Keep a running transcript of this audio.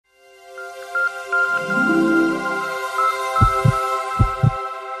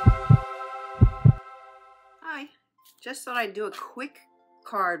just thought I'd do a quick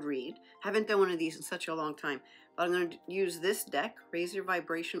card read. Haven't done one of these in such a long time. But I'm going to use this deck, Raise Your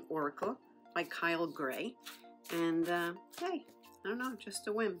Vibration Oracle by Kyle Gray. And hey, I don't know, just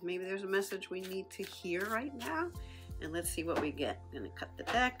a whim. Maybe there's a message we need to hear right now. And let's see what we get. I'm going to cut the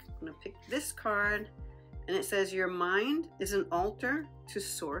deck. I'm going to pick this card. And it says, your mind is an altar to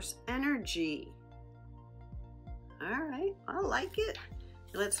source energy. All right, I like it.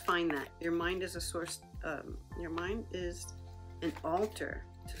 Let's find that. Your mind is a source, your mind is an altar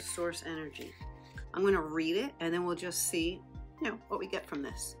to source energy. I'm going to read it and then we'll just see, what we get from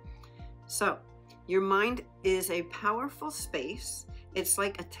this. So, your mind is a powerful space. It's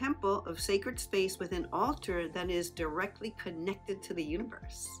like a temple of sacred space with an altar that is directly connected to the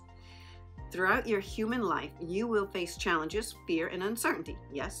universe. Throughout your human life, you will face challenges, fear, and uncertainty.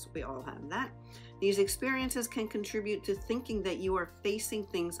 Yes, we all have that. These experiences can contribute to thinking that you are facing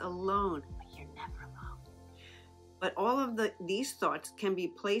things alone, but you're never alone. But all of these thoughts can be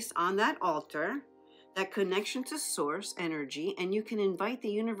placed on that altar, that connection to source energy, and you can invite the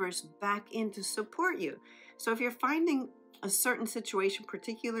universe back in to support you. So if you're finding a certain situation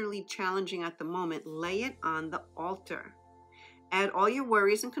particularly challenging at the moment, lay it on the altar. Add all your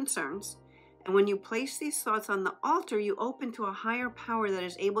worries and concerns. And when you place these thoughts on the altar, you open to a higher power that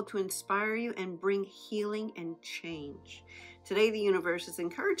is able to inspire you and bring healing and change. Today, the universe is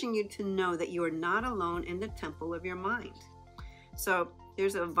encouraging you to know that you are not alone in the temple of your mind. So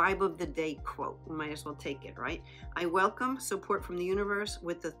there's a vibe of the day quote. We might as well take it, right? I welcome support from the universe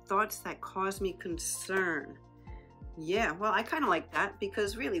with the thoughts that cause me concern. Yeah, well, I kind of like that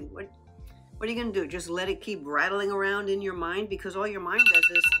because really, what are you going to do? Just let it keep rattling around in your mind? Because all your mind does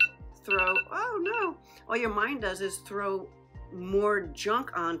is all your mind does is throw more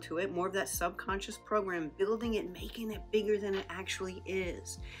junk onto it, more of that subconscious program, building it, making it bigger than it actually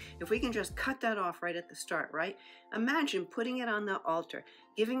is. If we can just cut that off right at the start, right? Imagine putting it on the altar,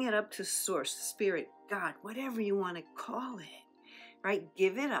 giving it up to source, spirit, God, whatever you want to call it, right?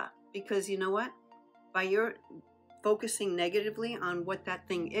 Give it up, because you know what? By your focusing negatively on what that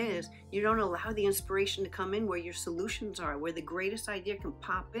thing is, you don't allow the inspiration to come in where your solutions are, where the greatest idea can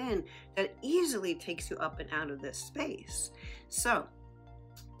pop in that easily takes you up and out of this space. So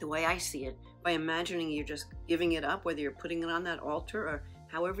the way I see it, by imagining you're just giving it up, whether you're putting it on that altar or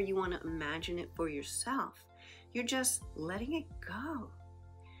however you want to imagine it for yourself, you're just letting it go.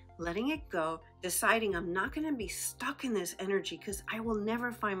 Letting it go, deciding I'm not going to be stuck in this energy because I will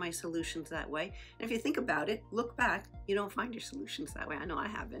never find my solutions that way. And if you think about it, look back, you don't find your solutions that way. I know I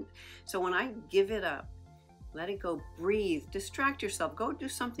haven't. So when I give it up, let it go, breathe, distract yourself, go do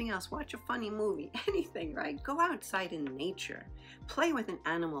something else, watch a funny movie, anything, right? Go outside in nature, play with an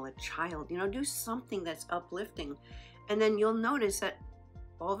animal, a child, do something that's uplifting. And then you'll notice that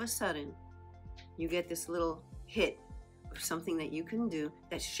all of a sudden you get this little hit of something that you can do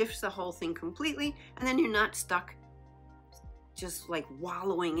that shifts the whole thing completely, and then you're not stuck just like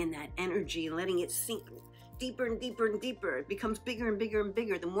wallowing in that energy and letting it sink deeper and deeper and deeper. It becomes bigger and bigger and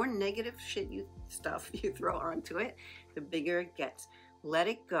bigger. The more negative stuff you throw onto it, the bigger it gets. Let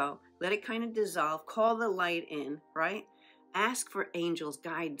it go. Let it kind of dissolve. Call the light in, right? Ask for angels,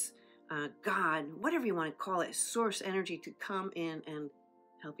 guides, God, whatever you want to call it, source energy to come in and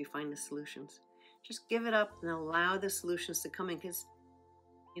help you find the solutions. Just give it up and allow the solutions to come in, because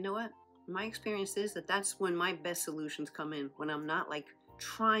you know what? My experience is that that's when my best solutions come in, when I'm not like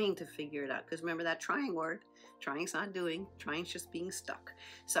trying to figure it out. Because remember that trying word, trying's not doing, trying's just being stuck.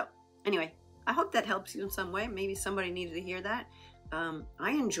 So anyway, I hope that helps you in some way. Maybe somebody needed to hear that.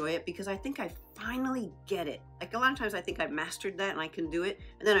 I enjoy it because I think I finally get it. Like a lot of times I think I've mastered that and I can do it.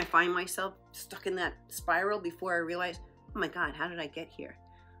 And then I find myself stuck in that spiral before I realize, oh my God, how did I get here?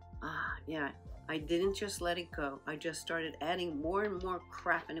 Yeah. I didn't just let it go. I just started adding more and more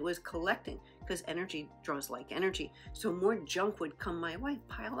crap, and it was collecting because energy draws like energy. So more junk would come my way,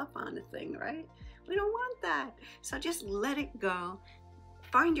 pile up on the thing, right? We don't want that. So just let it go.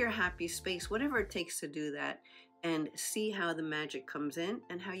 Find your happy space, whatever it takes to do that, and see how the magic comes in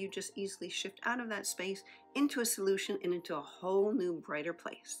and how you just easily shift out of that space into a solution and into a whole new, brighter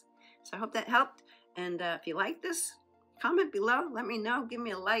place. So I hope that helped. And if you like this, comment below, let me know, give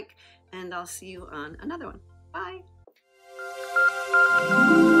me a like, and I'll see you on another one. Bye.